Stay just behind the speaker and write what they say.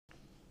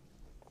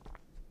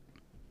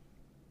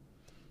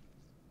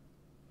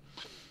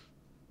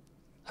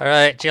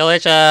Alright,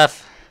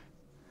 GLHF.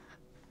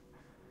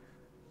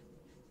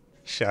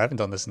 Shit, I haven't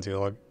done this in too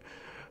long.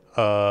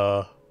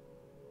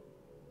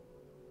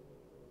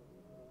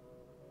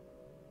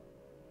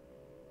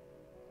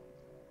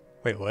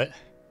 Wait, what?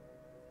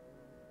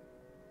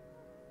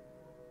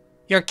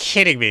 You're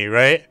kidding me,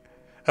 right?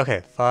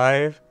 Okay,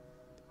 5.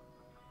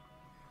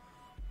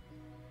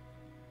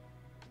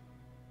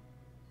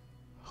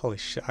 Holy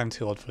shit, I'm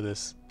too old for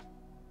this.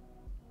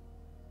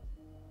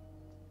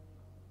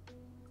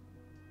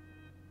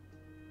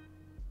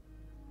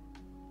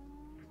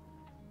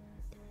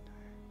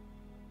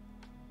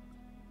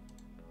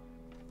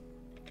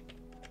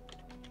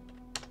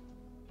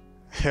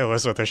 It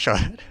was worth a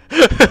shot.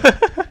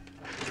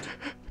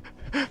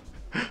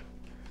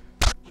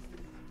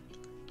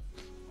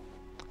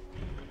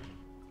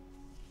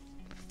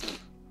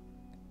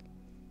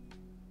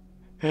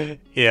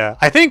 Yeah,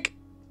 I think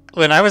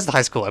when I was in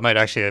high school, I might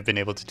actually have been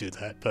able to do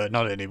that, but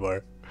not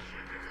anymore.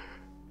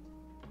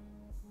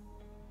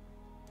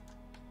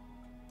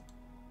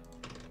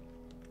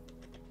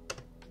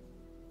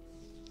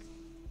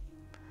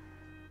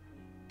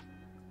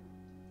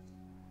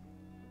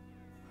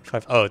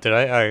 Five. Oh, did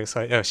I?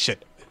 Sorry. Oh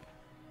shit.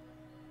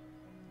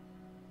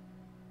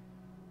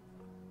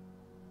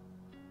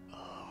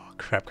 Oh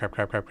crap! Crap!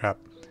 Crap! Crap! Crap!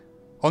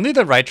 Only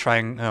the right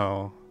triangle.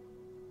 Oh.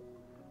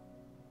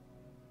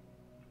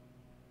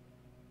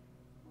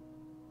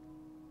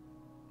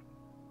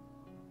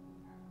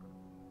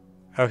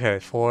 Okay,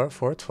 4,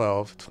 4,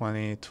 12,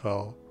 20,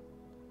 12.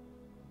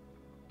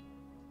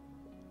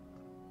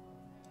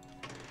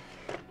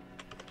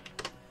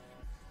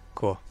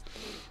 Cool.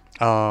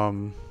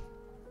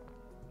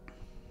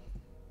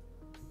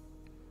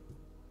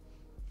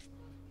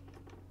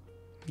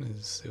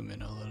 Let's zoom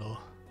in a little.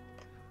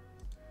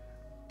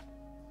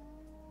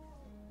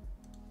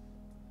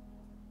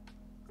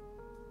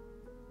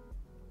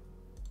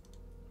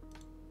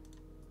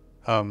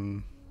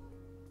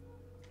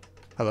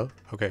 Hello?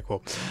 Okay,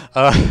 cool.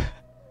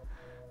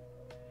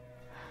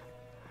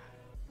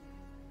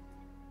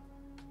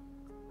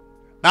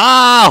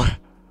 No!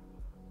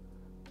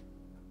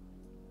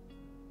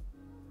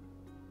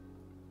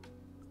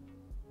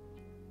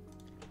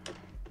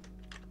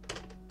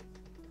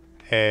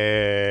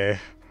 Hey.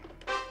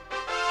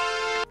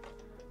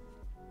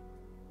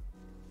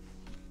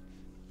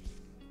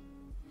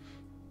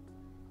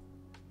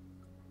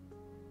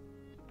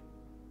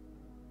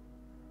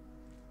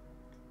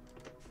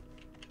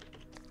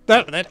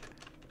 That.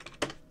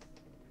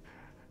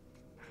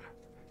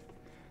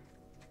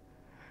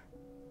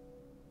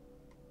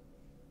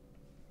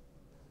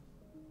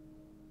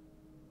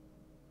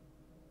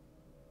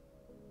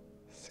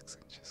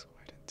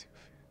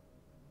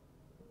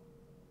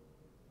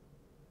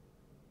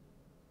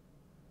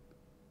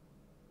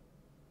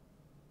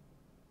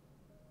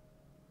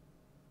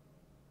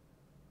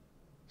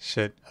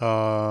 Shit,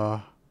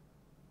 oh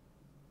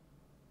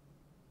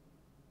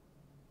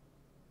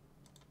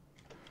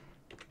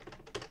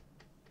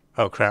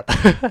crap.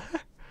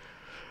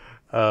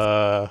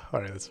 Alright,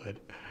 that's fine.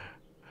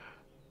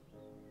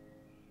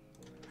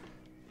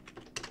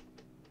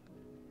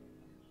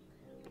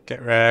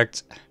 Get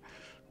wrecked.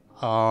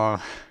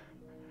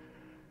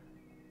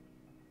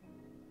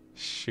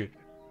 Shoot.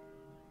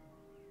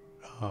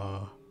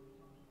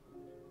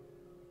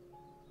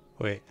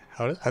 Wait,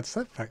 how does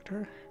that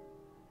factor?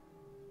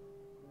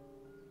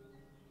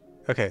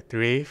 Okay,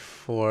 3,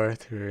 4,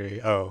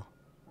 3. Oh.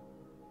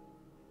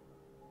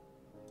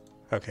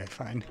 Okay,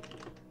 fine.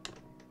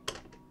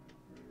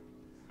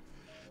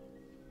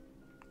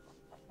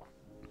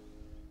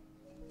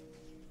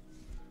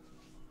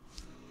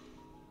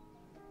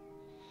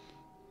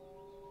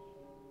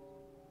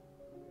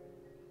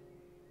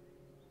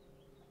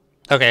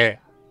 Okay.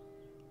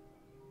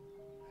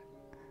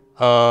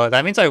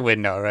 That means I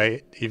win now,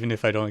 right? Even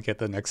if I don't get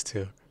the next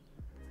two.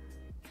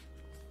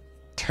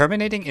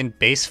 Terminating in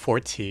base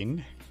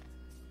 14.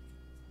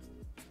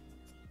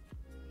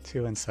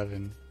 2 and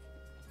 7.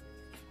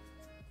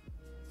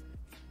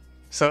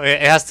 So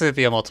it has to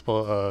be a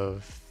multiple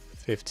of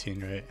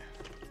 15, right?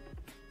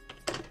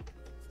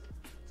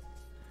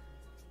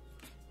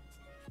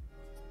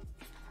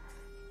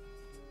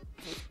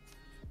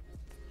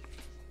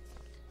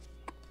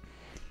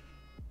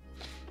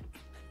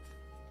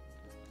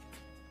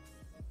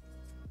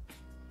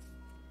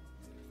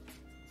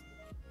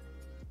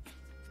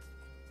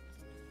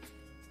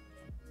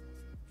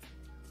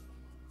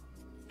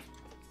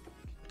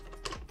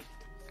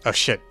 Oh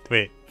shit,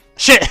 wait.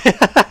 Shit!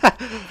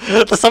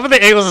 The sum of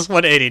the angles is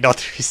 180, not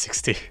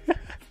 360.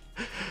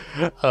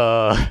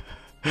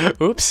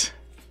 Oops.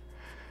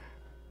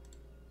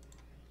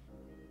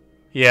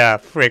 Yeah,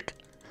 frick.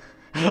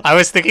 I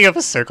was thinking of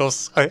a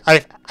circles. I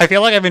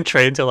feel like I've been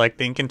trained to like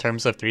think in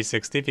terms of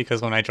 360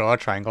 because when I draw a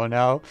triangle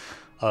now,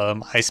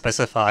 I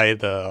specify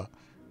the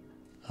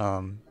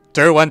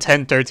dir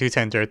 110, dir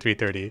 210, dir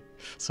 330.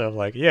 So I'm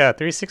like, yeah,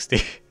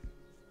 360.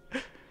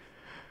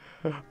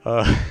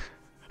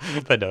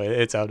 But no,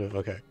 it's out of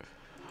okay.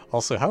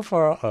 Also, how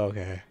far? Oh,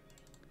 okay.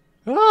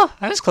 Oh,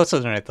 I was closer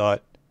than I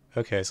thought.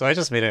 Okay, so I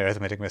just made an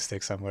arithmetic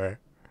mistake somewhere.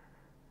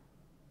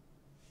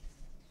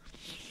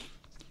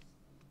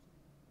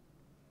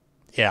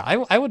 Yeah,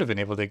 I would have been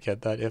able to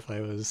get that if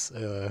I was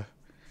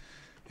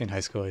in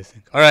high school, I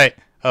think. All right.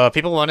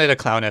 People wanted a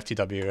clown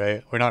FTW,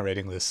 right? We're not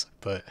rating this,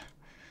 but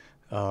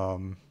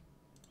um,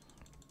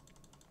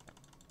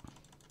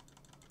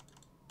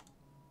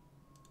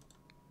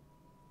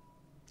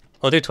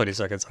 I'll do 20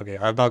 seconds. Okay,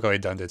 I'm not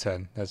going down to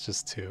 10. That's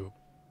just too.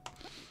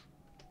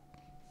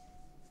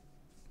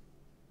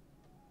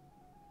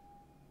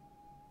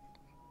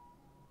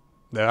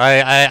 No,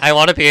 I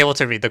want to be able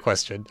to read the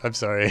question. I'm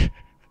sorry.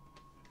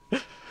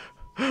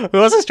 Who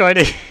else is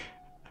joining?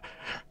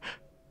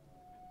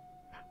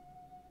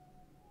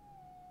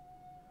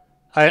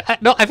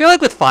 No, I feel like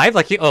with 5,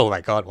 like you. Oh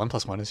my god, 1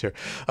 plus 1 is here.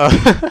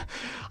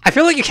 I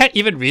feel like you can't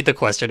even read the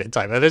question in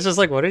time, and it's just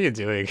like, what are you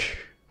doing?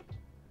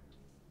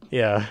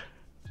 Yeah.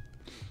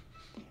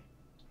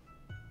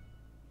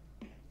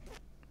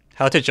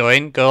 How to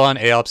join? Go on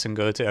AOPS and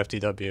go to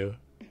FTW.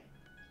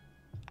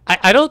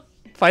 I don't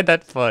find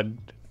that fun.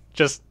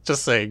 Just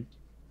saying.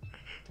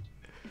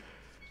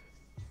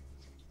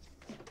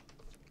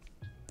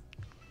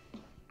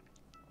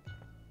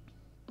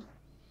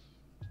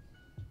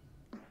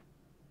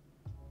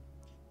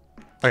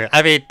 Okay,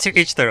 I mean, to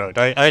each their own.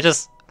 I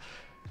just.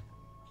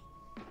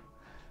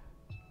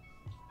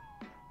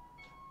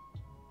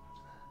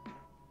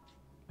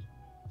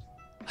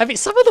 I mean,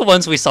 some of the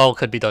ones we saw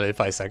could be done in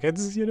 5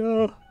 seconds, you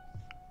know?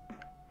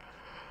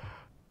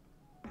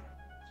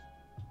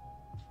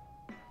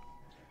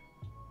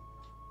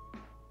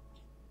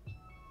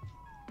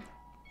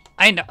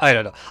 I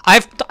don't know.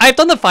 I've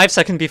done the 5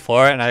 second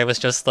before, and I was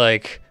just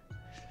like,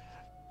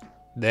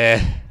 nah.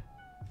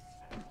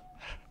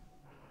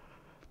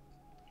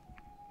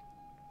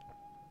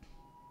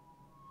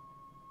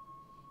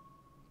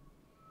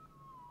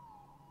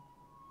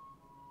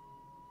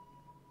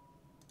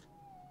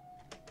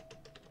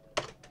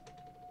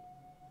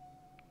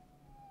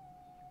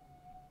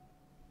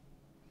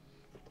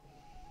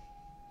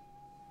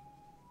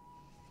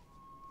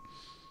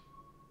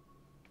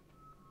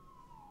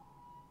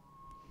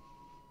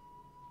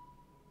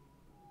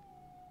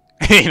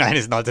 89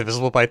 is not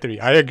divisible by 3.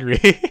 I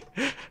agree.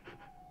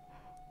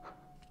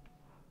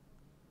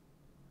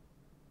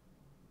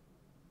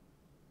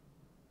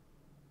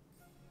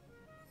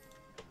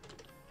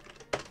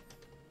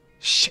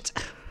 Shit.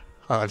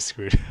 Oh, I'm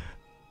screwed.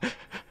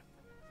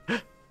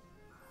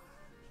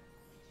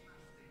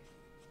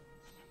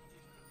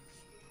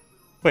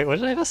 Wait, what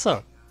did I mess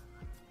up?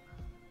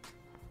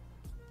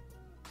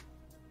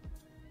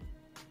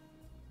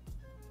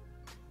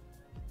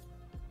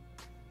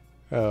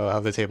 Oh, how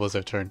the tables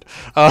have turned.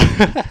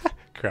 Oh,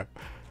 crap.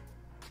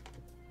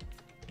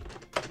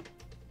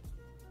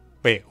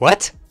 Wait,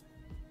 what?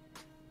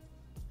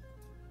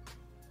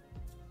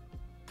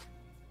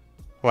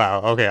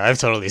 Wow, okay, I'm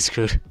totally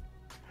screwed.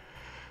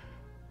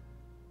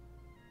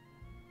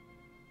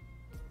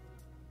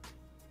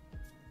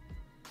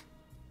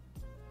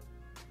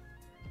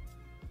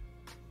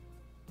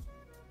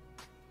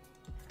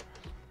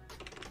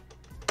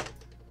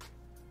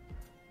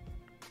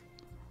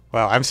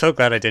 Wow, I'm so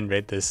glad I didn't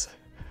rate this.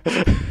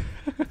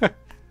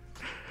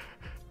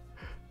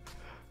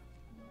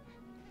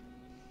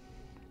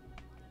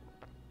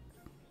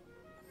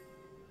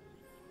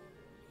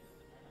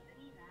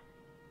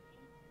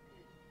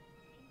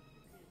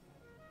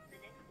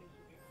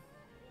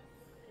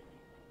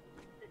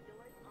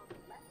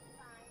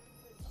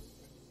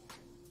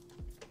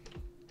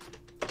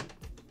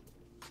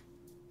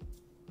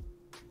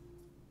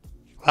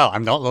 Wow,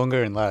 I'm not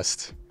longer in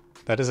last.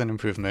 That is an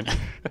improvement.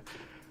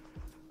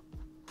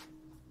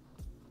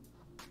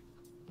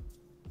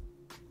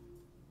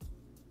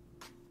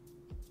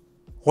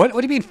 What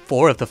do you mean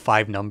 4 of the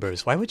 5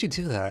 numbers? Why would you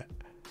do that?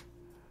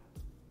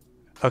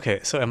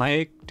 Okay, so am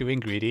I doing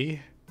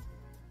greedy?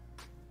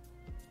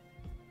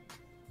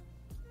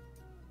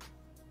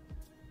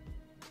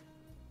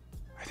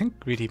 I think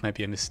greedy might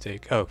be a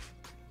mistake. Oh.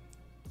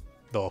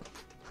 No.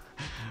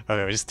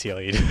 Okay, we just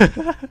TLE'd.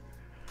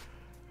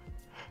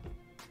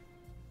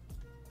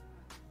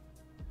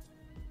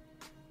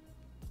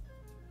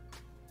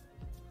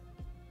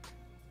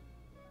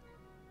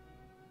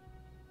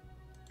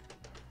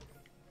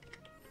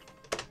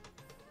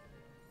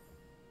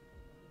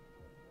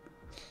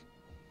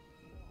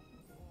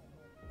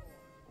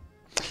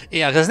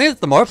 Yeah, because I think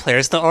the more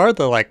players there are,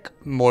 the like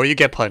more you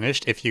get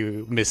punished if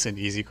you miss an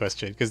easy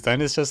question. Because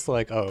then it's just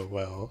like, oh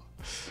well,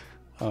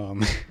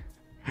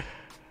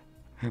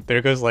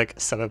 there goes like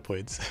 7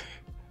 points.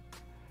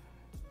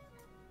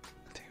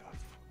 Take off.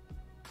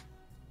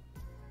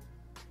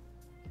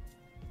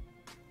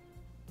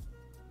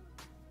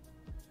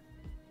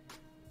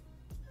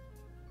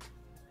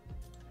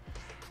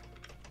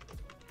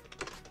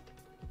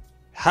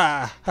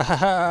 Ha ha ha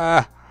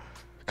ha!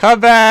 Come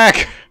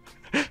back!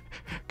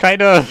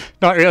 Kind of,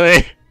 not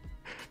really.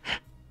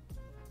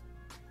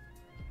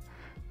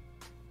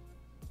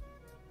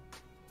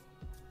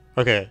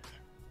 Okay.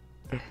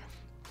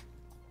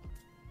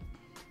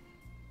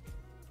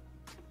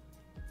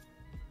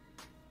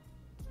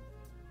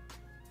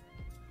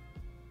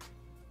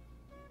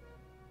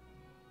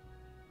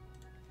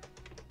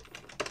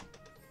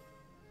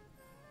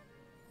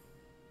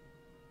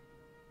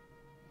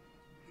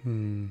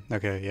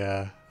 Okay,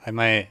 yeah. I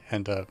might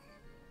end up...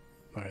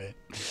 Alright.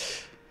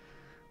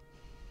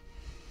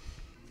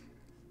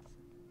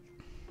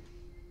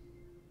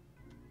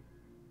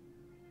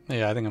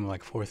 Yeah, I think I'm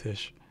like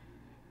 4th-ish.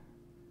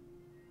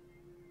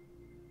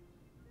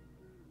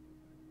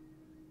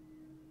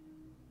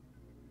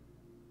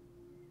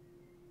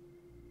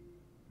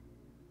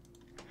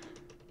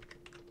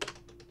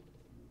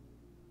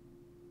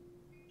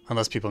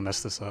 Unless people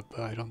mess this up,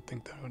 but I don't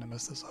think they're gonna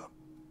mess this up.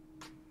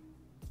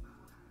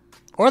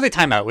 Or they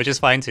time out, which is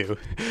fine too.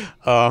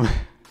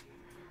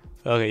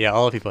 Okay, yeah,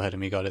 all the people ahead of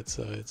me got it,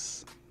 so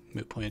it's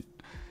moot point.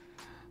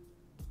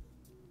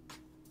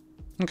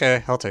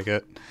 Okay, I'll take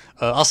it.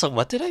 Also,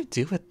 what did I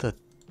do with the...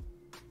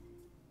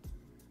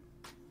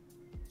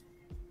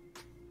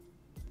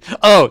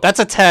 Oh, that's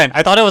a 10.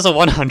 I thought it was a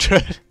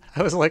 100.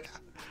 I was like...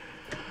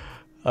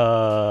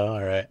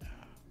 Alright.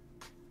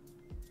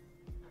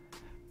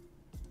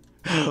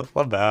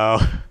 What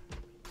about?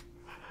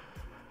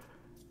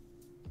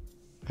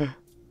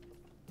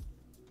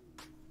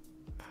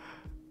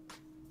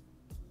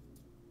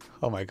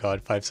 Oh my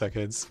god, 5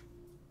 seconds.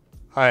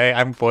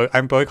 I'm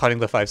boycotting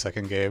the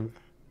 5-second game.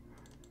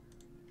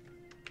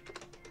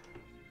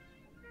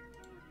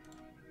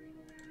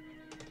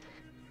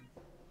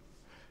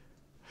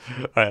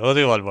 Alright, we'll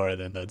do one more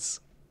then that's...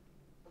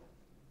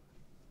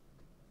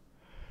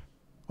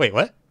 Wait,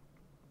 what?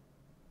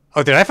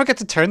 Oh, did I forget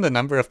to turn the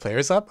number of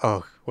players up?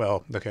 Oh,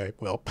 well, okay,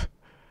 well.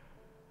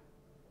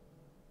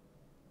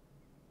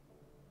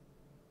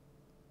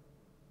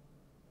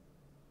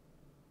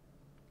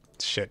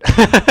 Shit.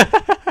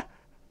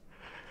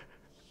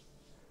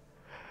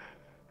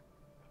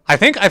 I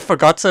think I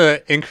forgot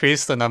to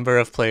increase the number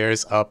of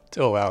players up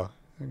to, oh wow,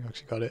 I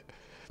actually got it.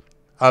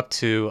 Up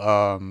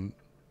to,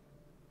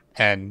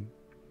 N.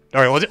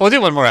 Alright, we'll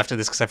do one more after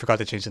this because I forgot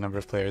to change the number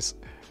of players.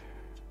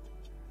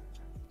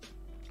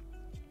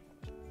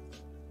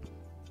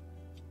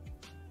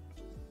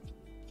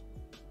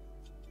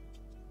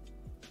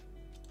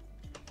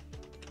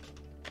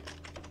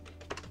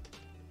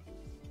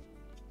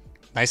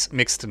 Nice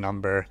mixed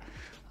number.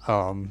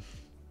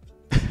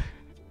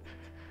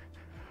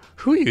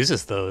 Who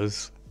uses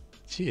those?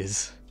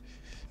 Jeez.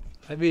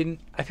 I mean,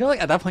 I feel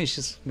like at that point you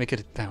should just make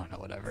it, I don't know,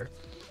 whatever.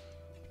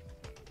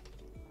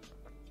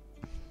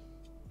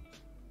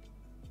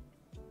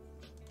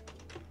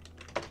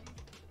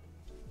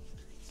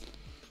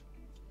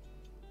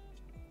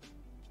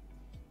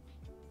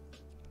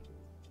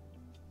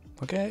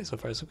 Okay, so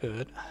far so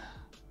good.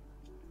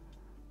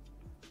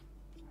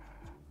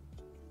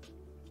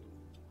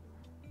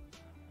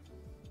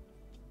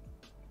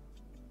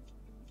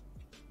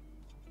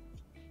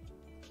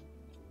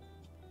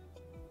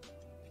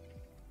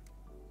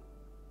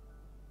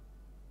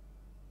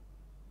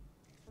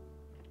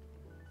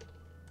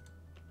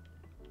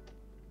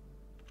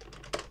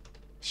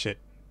 Shit,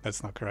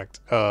 that's not correct.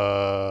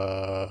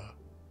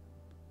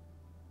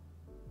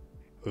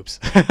 Oops.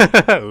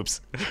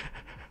 Oops.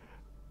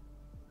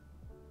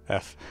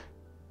 F.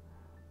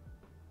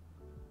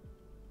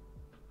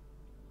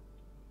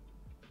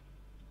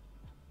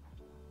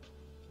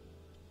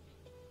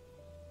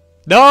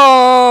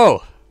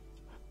 No!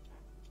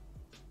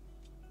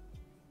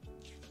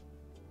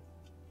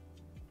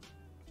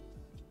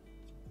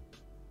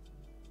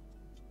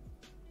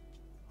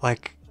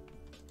 Like...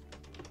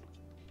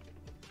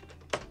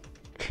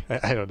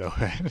 I don't know.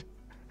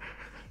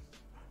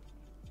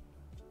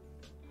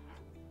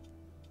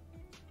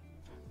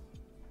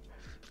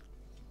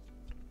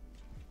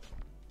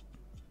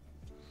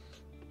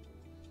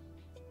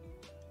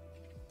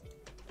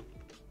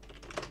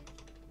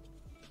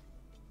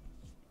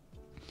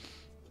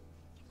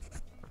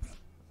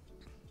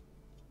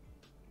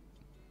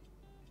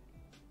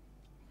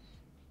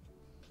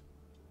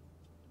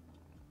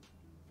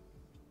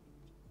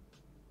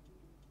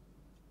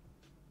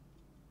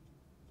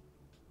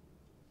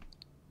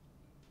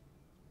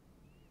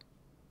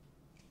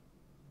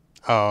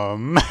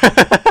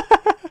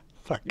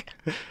 Fuck.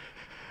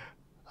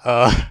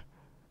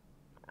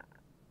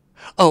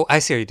 Oh, I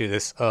see how you do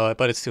this.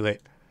 But it's too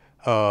late.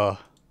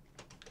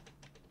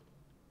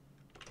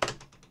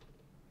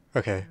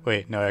 Okay,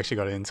 wait, no, I actually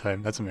got it in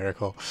time. That's a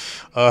miracle.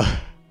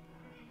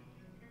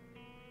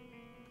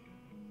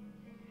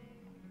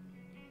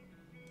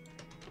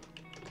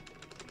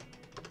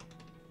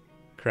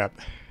 Crap.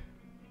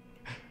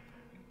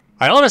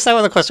 I don't understand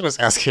what the question was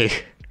asking.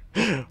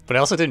 But I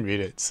also didn't read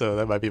it, so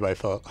that might be my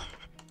fault.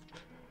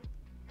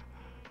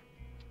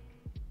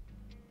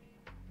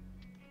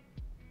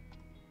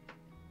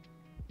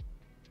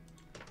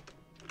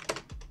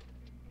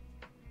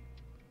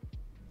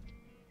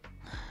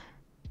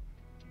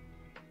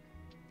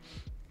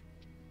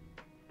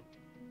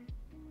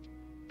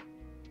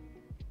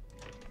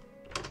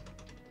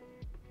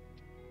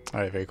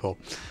 Alright, very cool.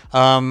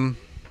 Alright,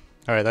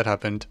 that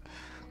happened.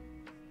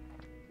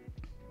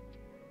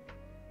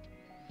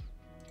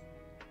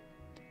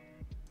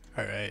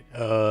 Alright,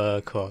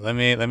 cool. Let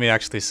me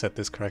actually set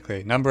this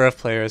correctly. Number of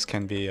players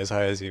can be as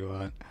high as you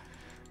want.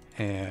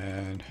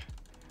 And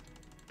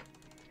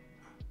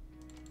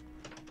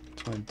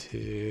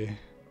 20.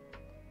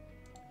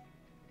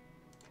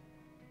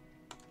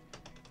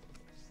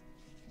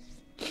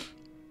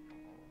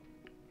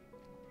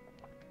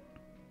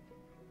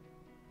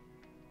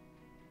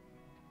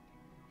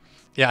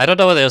 Yeah, I don't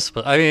know what they're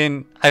supposed. I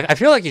mean, I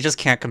feel like you just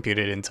can't compute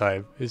it in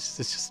time. It's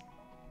just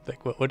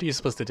like what are you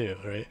supposed to do,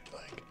 right?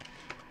 Like.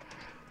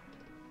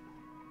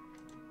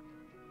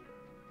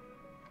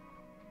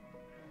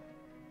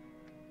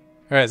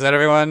 All right, is that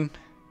everyone?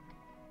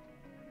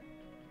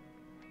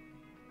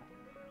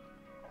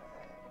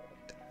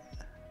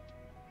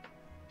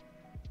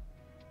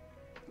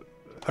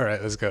 All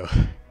right, let's go.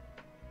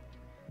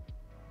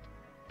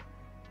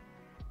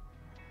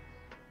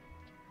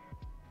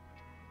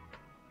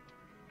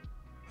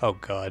 Oh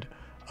God.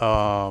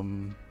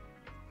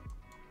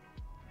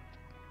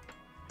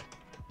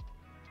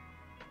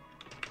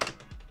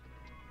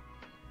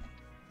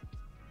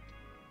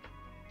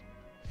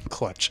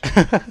 Clutch.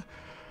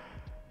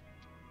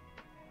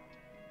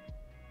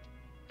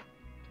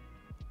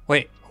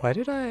 Wait, why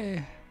did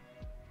I?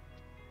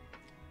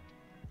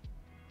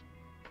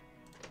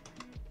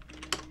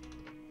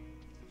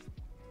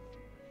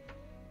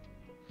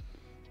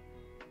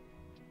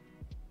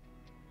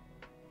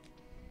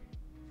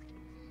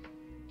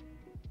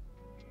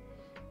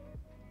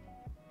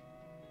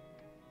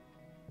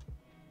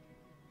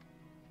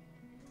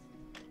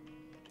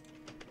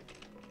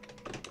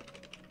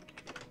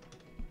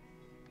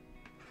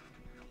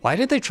 Why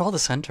did they draw the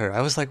center?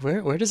 I was like,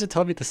 where does it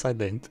tell me the side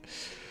length?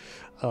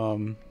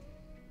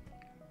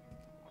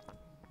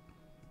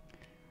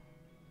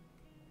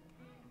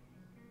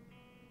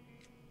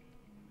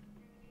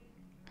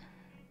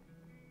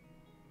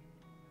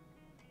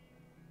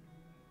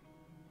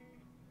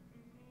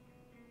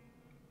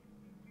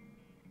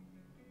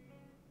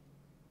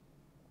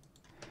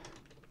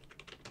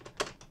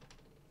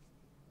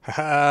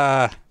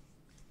 Haha.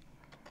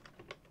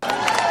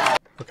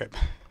 Okay.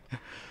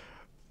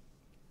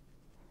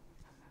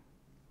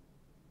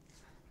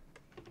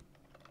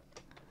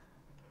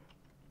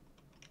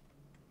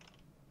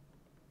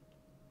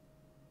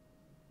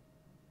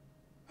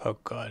 Oh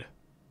God.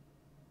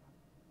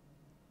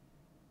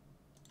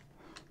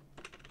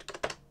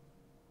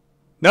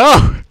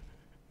 No!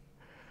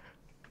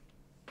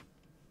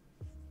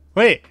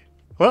 Wait.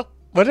 Well,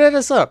 what did I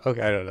mess up? Okay,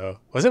 I don't know.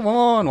 Was it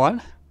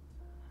 1111?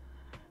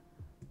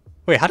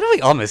 Wait, how did we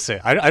all miss it?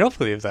 I don't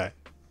believe that.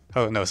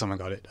 Oh no, someone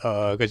got it.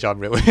 Good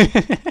job, really.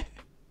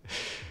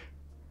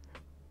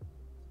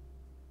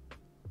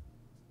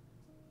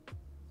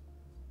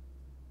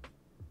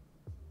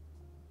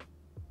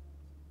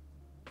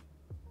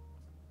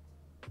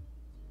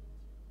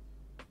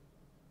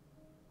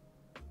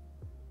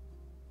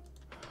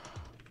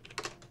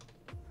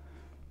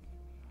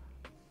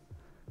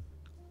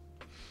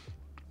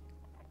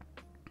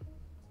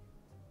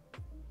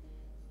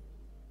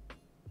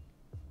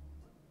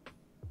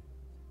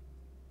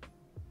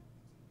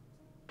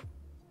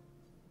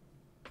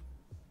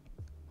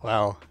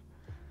 Wow.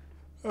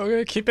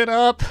 Okay, keep it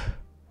up.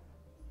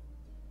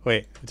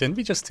 Wait, didn't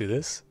we just do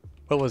this?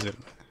 What was it?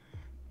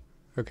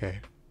 Okay.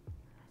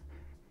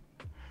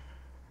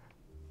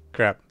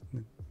 Crap.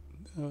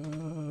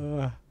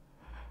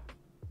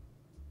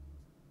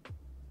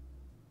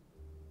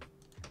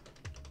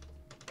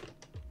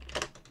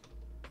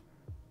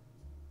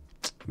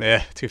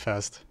 Yeah, too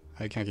fast.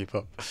 I can't keep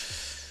up.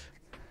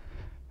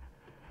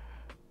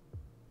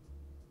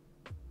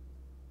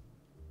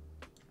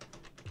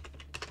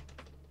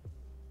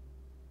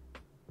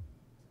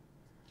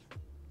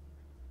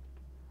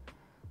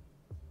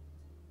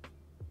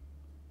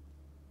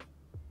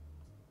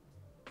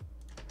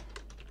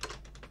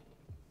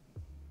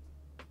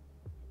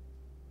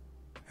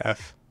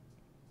 F.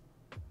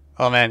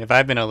 Oh man, if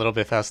I'd been a little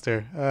bit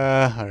faster.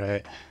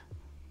 Alright.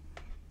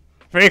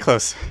 Very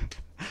close.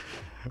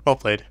 Well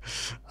played.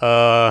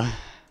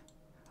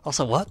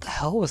 Also, what the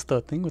hell was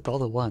the thing with all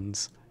the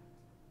ones?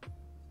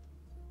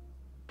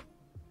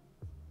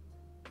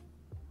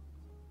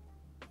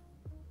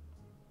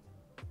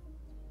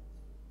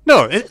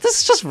 No,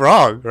 this is just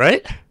wrong,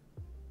 right?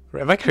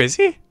 Am I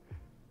crazy?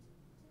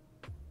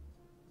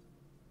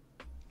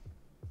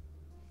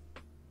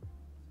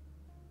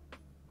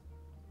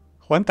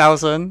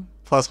 $1,000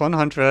 plus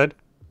 100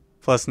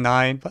 plus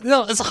 9. But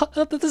no, it's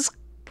this.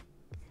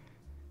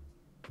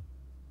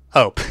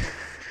 Oh.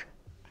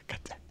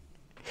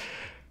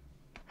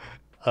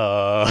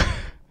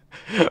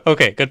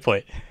 Okay, good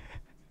point.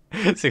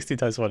 16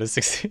 times 1 is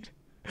 16.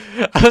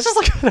 I was just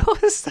like,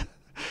 what is that?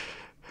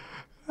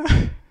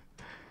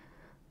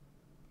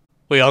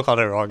 We all got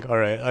it wrong.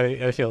 Alright,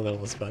 I feel a little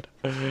less bad.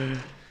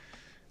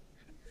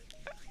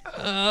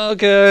 Oh,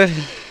 good.